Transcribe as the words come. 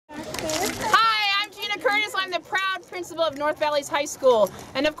I'm the proud principal of North Valleys High School,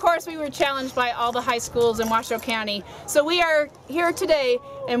 and of course we were challenged by all the high schools in Washoe County. So we are here today,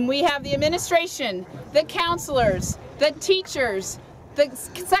 and we have the administration, the counselors, the teachers, the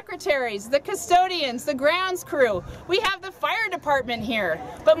secretaries, the custodians, the grounds crew. We have the fire department here,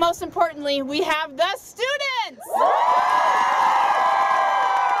 but most importantly, we have the students!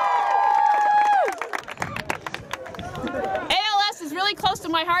 ALS is really close to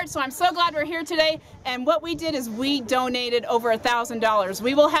my heart, so I'm so glad we're here today. And what we did is we donated over $1,000.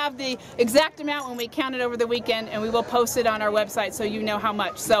 We will have the exact amount when we count it over the weekend, and we will post it on our website so you know how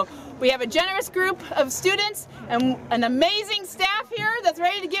much. So we have a generous group of students and an amazing staff here that's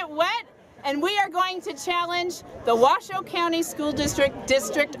ready to get wet, and we are going to challenge the Washoe County School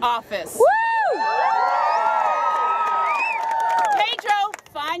District Office. Woo! Pedro,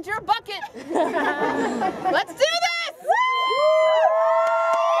 find your bucket. Let's do this!